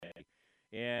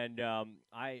And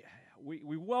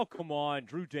we welcome on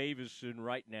Drew Davison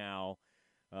right now,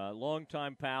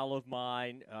 longtime pal of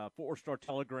mine, four-star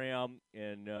Telegram.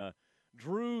 And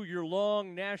Drew, your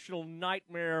long national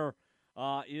nightmare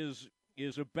is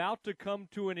about to come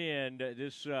to an end.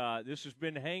 This has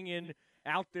been hanging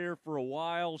out there for a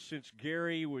while since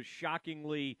Gary was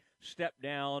shockingly stepped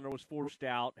down or was forced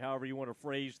out, however you want to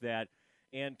phrase that.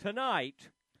 And tonight,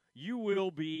 you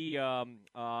will be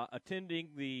attending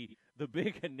the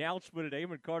big announcement at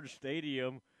Amon Carter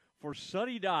Stadium for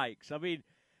Sonny Dykes. I mean,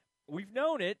 we've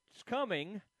known it's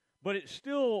coming, but it's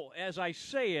still, as I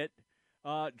say it,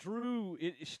 Drew,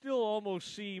 it still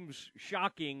almost seems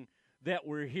shocking that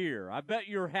we're here. I bet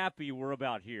you're happy we're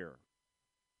about here.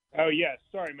 Oh, yes.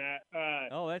 Sorry, Matt.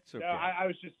 Oh, that's okay. No, I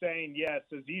was just saying, yes,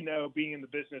 as you know, being in the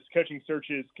business, coaching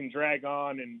searches can drag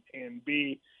on and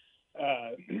be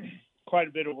quite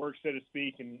a bit of work, so to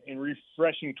speak, and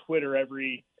refreshing Twitter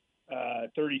every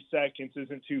 30 seconds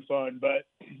isn't too fun. But,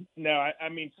 no, I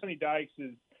mean, Sonny Dykes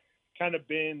has kind of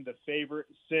been the favorite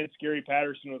since Gary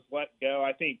Patterson was let go.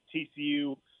 I think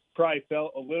TCU probably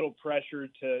felt a little pressure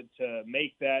to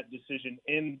make that decision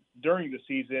during the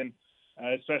season,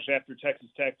 especially after Texas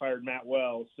Tech fired Matt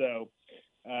Wells. So,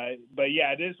 but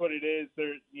yeah, it is what it is.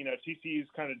 TCU's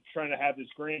kind of trying to have this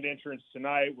grand entrance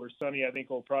tonight where Sonny, I think,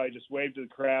 will probably just wave to the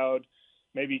crowd,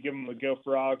 maybe give them a go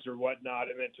frogs or whatnot.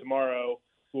 And then tomorrow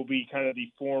will be kind of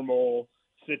the formal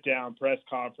sit-down press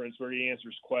conference where he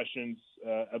answers questions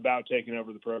about taking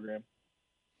over the program.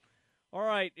 All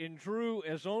right, and Drew,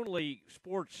 as only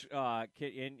sports and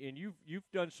you've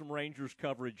done some Rangers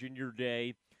coverage in your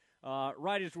day.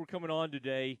 Right as we're coming on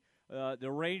today,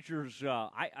 the Rangers,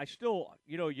 I still,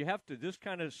 you have to, this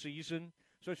kind of season,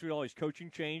 especially with all these coaching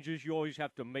changes, you always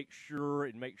have to make sure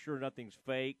nothing's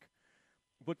fake.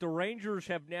 But the Rangers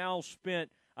have now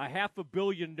spent $500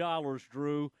 million,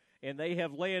 Drew, and they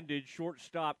have landed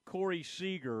shortstop Corey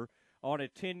Seager on a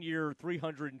 10-year,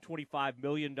 $325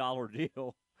 million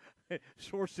deal.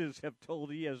 Sources have told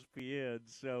ESPN.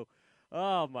 So,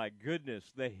 oh, my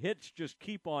goodness, the hits just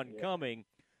keep on coming.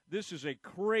 This is a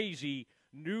crazy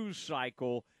news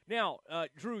cycle. Now,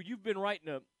 Drew, you've been right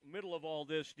in the middle of all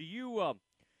this. Do you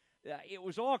it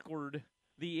was awkward,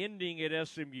 the ending at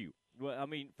SMU. Well, I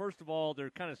mean, first of all, they're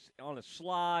kind of on a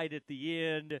slide at the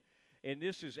end, and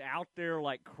this is out there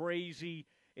like crazy.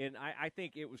 And I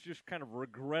think it was just kind of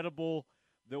regrettable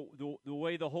the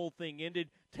way the whole thing ended.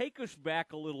 Take us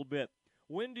back a little bit.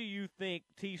 When do you think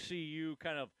TCU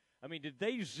kind of, did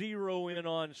they zero in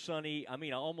on Sonny?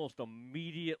 Almost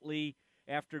immediately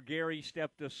after Gary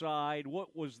stepped aside.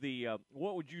 What was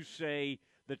what would you say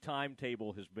the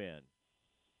timetable has been?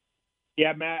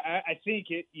 Yeah, Matt, I think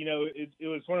it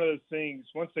was one of those things.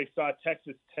 Once they saw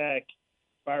Texas Tech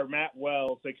fire Matt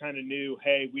Wells, they kind of knew,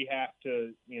 hey, we have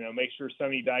to, make sure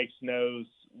Sonny Dykes knows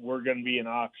we're going to be an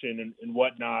option and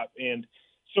whatnot. And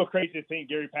still crazy to think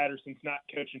Gary Patterson's not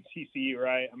coaching TCU,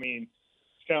 right?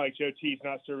 It's kind of like Joe T's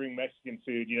not serving Mexican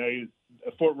food. He was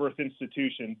a Fort Worth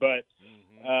institution. But,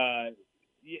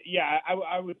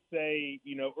 I would say,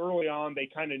 early on they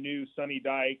kind of knew Sonny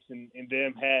Dykes and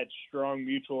them had strong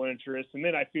mutual interest. And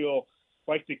then I feel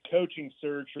like the coaching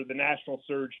search or the national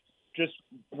search just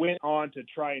went on to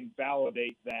try and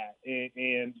validate that.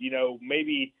 And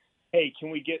maybe, hey,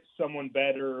 can we get someone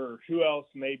better, or who else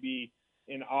may be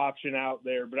an option out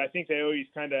there? But I think they always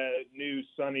kind of knew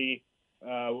Sonny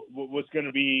was going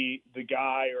to be the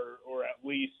guy, or at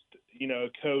least, a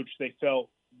coach they felt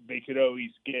they could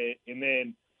always get. And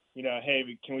then, hey,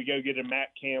 can we go get a Matt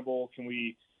Campbell? Can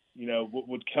we,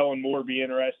 would Kellen Moore be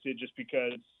interested, just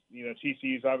because,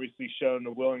 TCU's obviously shown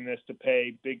a willingness to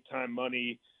pay big time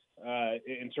money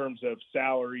in terms of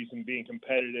salaries and being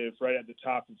competitive right at the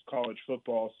top of college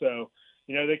football. So,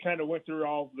 they kind of went through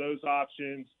all of those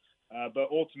options, but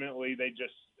ultimately they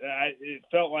just it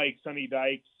felt like Sonny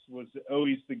Dykes was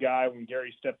always the guy when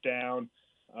Gary stepped down,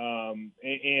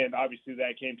 and obviously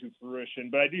that came to fruition.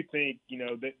 But I do think,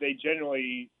 that they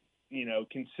generally,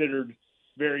 considered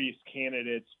various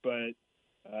candidates, but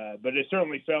it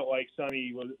certainly felt like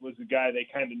Sonny was the guy they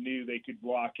kind of knew they could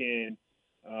lock in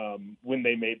when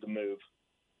they made the move.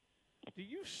 Do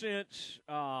you sense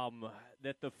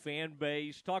that the fan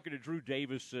base, talking to Drew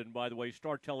Davison, by the way,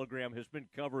 Star Telegram has been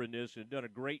covering this and done a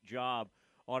great job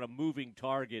on a moving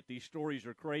target. These stories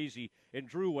are crazy. And,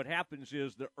 Drew, what happens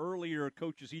is the earlier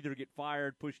coaches either get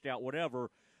fired, pushed out, whatever,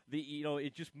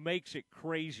 it just makes it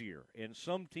crazier. And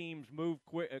some teams move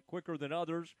quicker than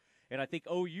others. And I think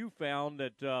OU found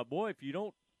that, if you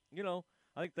don't,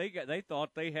 I think they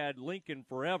thought they had Lincoln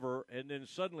forever, and then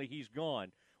suddenly he's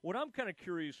gone. What I'm kind of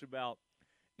curious about,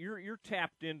 you're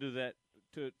tapped into that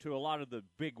to a lot of the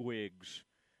big wigs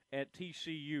at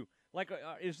TCU. Like,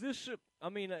 is this? I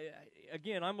mean,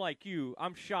 again, I'm like you.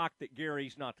 I'm shocked that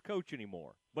Gary's not the coach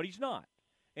anymore, but he's not.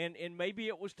 And maybe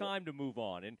it was time to move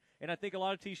on. And I think a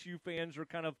lot of TCU fans are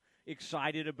kind of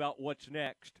excited about what's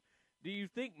next. Do you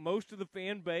think most of the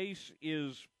fan base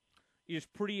is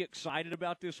pretty excited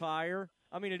about this hire?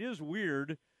 I mean, it is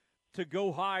weird to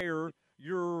go hire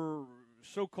your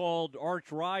so-called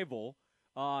arch rival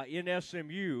in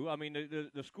SMU. I mean,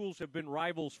 the schools have been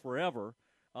rivals forever.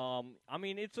 I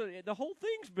mean, the whole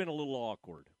thing's been a little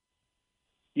awkward.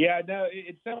 Yeah, no,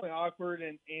 it's definitely awkward,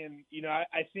 and you know,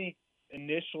 I think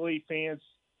initially fans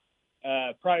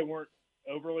probably weren't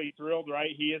overly thrilled.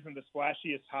 Right, he isn't the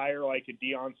splashiest hire like a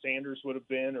Deion Sanders would have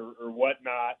been, or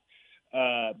whatnot.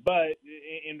 But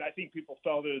I think people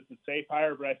felt it was a safe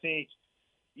hire. But I think,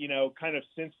 you know, kind of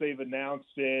since they've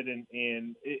announced it, and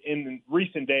in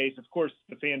recent days, of course,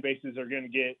 the fan bases are going to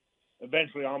get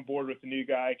eventually on board with the new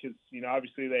guy because, you know,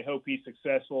 obviously they hope he's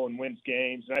successful and wins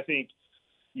games. And I think,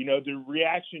 you know, the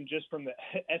reaction just from the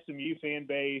SMU fan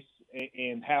base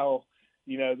and how,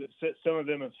 you know, some of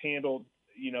them have handled,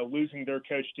 you know, losing their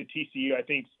coach to TCU, I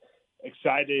think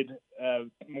excited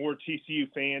more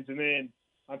TCU fans. And then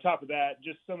on top of that,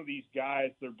 just some of these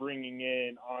guys they're bringing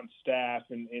in on staff,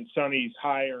 and Sonny's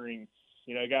hiring,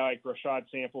 you know, a guy like Rashad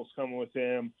Samples coming with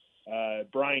him,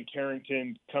 Brian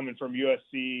Carrington coming from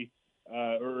USC,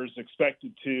 or is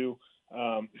expected to,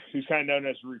 who's kind of known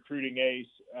as a recruiting ace.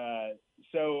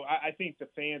 So I think the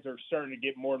fans are starting to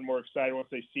get more and more excited once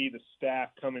they see the staff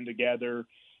coming together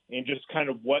and just kind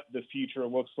of what the future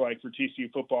looks like for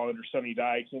TCU football under Sonny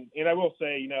Dykes. And I will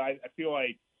say, you know, I feel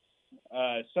like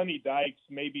Sonny Dykes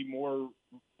may be more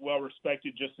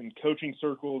well-respected just in coaching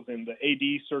circles and the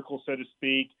AD circle, so to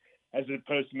speak, as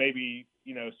opposed to maybe,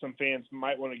 you know, some fans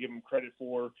might want to give him credit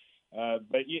for.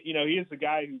 But, you know, he is the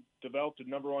guy who developed a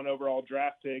number 1 overall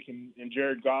draft pick in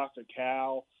Jared Goff at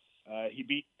Cal. He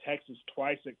beat Texas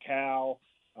twice at Cal,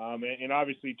 and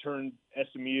obviously turned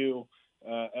SMU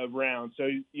around. So,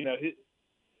 you know,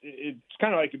 it's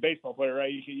kind of like a baseball player,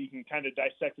 right? You can kind of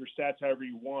dissect their stats however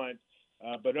you want.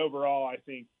 But overall, I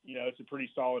think, you know, it's a pretty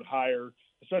solid hire,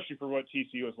 especially for what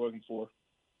TCU is looking for.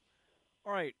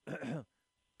 All right.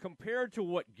 Compared to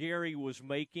what Gary was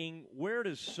making, where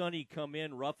does Sonny come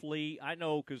in roughly? I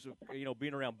know because, you know,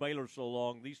 being around Baylor so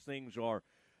long, these things are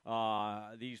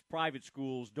these private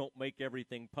schools don't make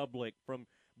everything public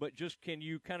but just can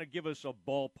you kind of give us a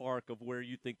ballpark of where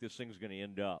you think this thing's going to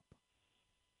end up?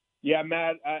 Yeah,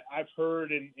 Matt, I've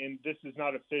heard, and this is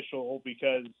not official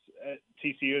because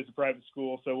TCU is a private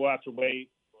school, so we'll have to wait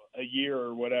a year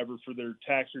or whatever for their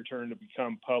tax return to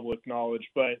become public knowledge.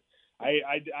 But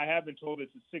I have been told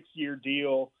it's a 6-year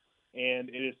deal, and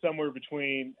it is somewhere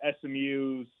between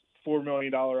SMU's $4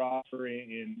 million offer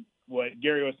and what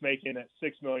Gary was making at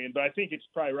 $6 million. But I think it's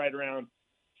probably right around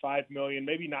 $5 million,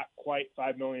 maybe not quite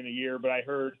 $5 million a year. But I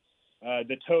heard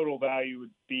the total value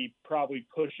would be probably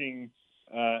pushing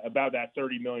about that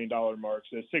 $30 million mark.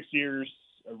 So 6 years,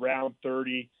 around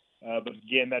 30. But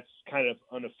again, that's kind of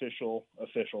unofficial.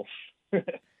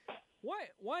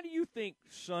 Why do you think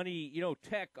Sonny, you know,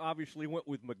 Tech obviously went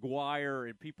with McGuire,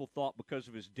 and people thought because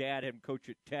of his dad having coached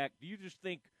at Tech. Do you just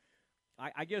think,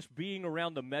 I guess being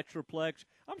around the Metroplex,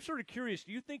 I'm sort of curious,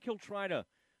 do you think he'll try to,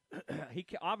 he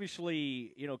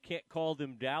obviously, you know, can't call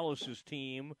them Dallas's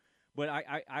team, but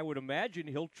I would imagine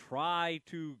he'll try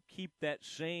to keep that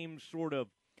same sort of,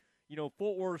 you know,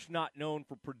 Fort Worth's not known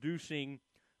for producing,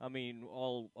 I mean,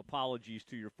 all apologies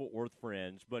to your Fort Worth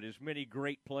friends, but as many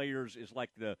great players as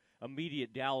like the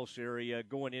immediate Dallas area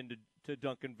going into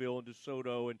Duncanville and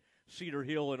DeSoto and Cedar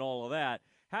Hill and all of that.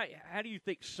 How do you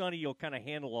think Sonny will kind of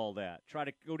handle all that? Try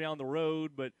to go down the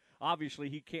road, but obviously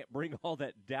he can't bring all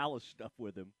that Dallas stuff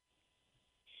with him.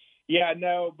 Yeah,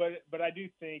 no, but I do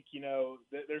think, you know,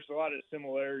 there's a lot of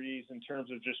similarities in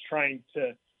terms of just trying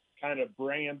to kind of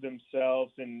brand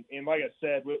themselves. And like I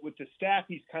said, with the staff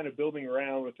he's kind of building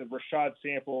around with the Rashad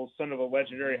Samples, son of a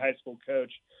legendary high school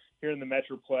coach here in the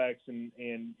Metroplex, and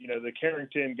you know, the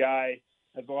Carrington guy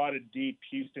has a lot of deep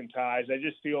Houston ties. I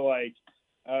just feel like,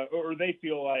 or they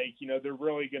feel like, you know, they're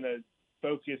really going to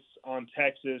focus on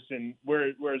Texas, and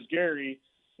whereas Gary,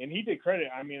 and he did credit,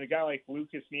 I mean, a guy like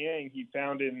Lucas Niang, he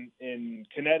found in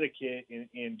Connecticut,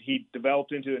 and he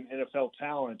developed into an NFL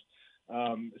talent.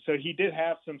 So he did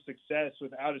have some success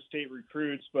with out-of-state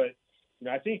recruits, but, you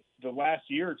know, I think the last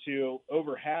year or two,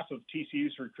 over half of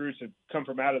TCU's recruits have come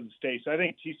from out of the state. So I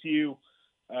think TCU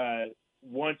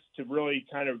wants to really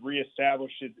kind of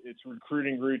reestablish its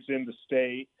recruiting roots in the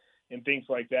state and things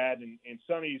like that. And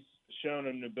Sonny's shown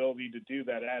an ability to do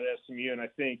that at SMU. And I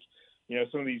think,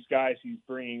 some of these guys he's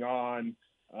bringing on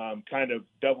kind of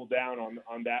double down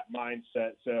on that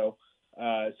mindset. So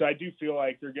I do feel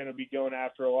like they're going to be going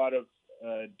after a lot of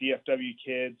DFW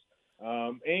kids.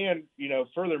 And,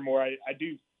 furthermore, I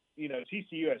do,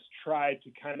 TCU has tried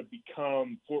to kind of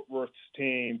become Fort Worth's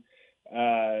team.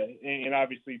 And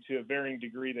obviously to a varying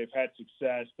degree, they've had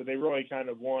success, but they really kind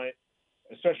of want,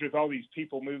 especially with all these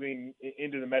people moving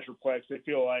into the Metroplex, they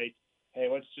feel like, hey,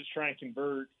 let's just try and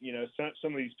convert,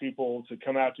 some of these people to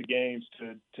come out to games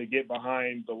to get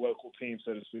behind the local team,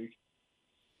 so to speak.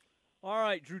 All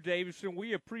right, Drew Davison,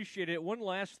 we appreciate it. One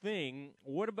last thing.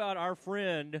 What about our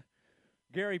friend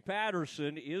Gary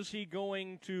Patterson? Is he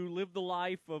going to live the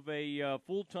life of a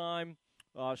full-time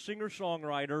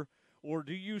singer-songwriter, or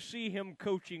do you see him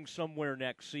coaching somewhere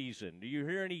next season?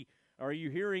 Are you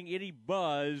hearing any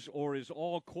buzz, or is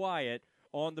all quiet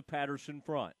on the Patterson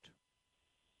front?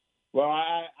 Well,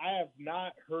 I have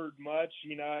not heard much.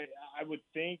 I would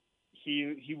think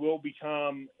he will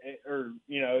become, or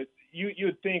you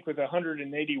would think with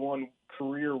 181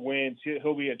 career wins,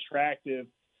 he'll be attractive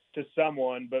to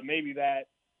someone, but maybe that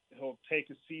he'll take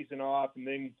a season off and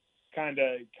then kind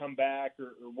of come back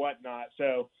or whatnot.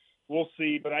 So we'll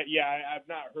see. But I've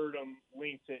not heard him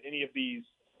linked to any of these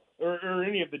or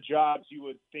any of the jobs you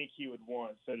would think he would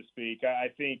want, so to speak. I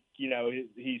think,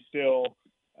 he's still,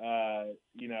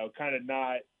 kind of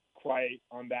not quite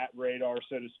on that radar,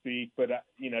 so to speak, but,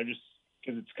 just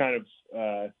because it's kind of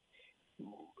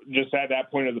just at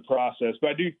that point of the process.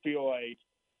 But I do feel like,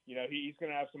 he's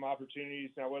going to have some opportunities.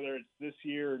 Now, whether it's this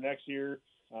year or next year,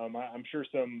 I'm sure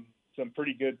some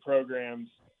pretty good programs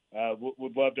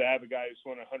would love to have a guy who's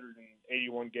won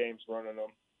 181 games running them.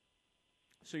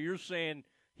 So you're saying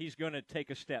he's going to take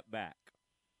a step back?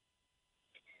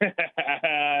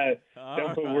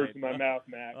 Don't put words in my mouth,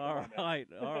 Matt. All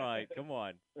right. Come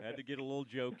on. I had to get a little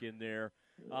joke in there.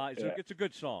 It's a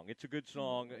good song. It's a good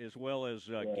song, as well as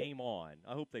Game On.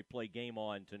 I hope they play Game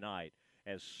On tonight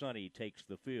as Sonny takes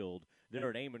the field there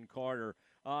at Amon Carter.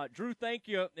 Drew, thank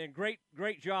you, and great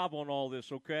job on all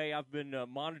this, okay? I've been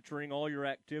monitoring all your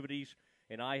activities,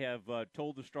 and I have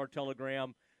told the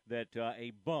Star-Telegram that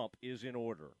a bump is in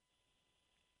order.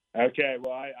 Okay,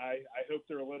 well, I hope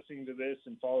they're listening to this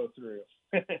and follow through.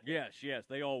 Yes,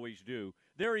 they always do.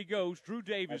 There he goes, Drew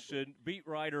Davison, beat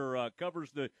writer,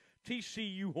 covers the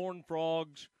TCU Horned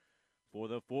Frogs for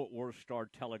the Fort Worth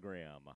Star-Telegram.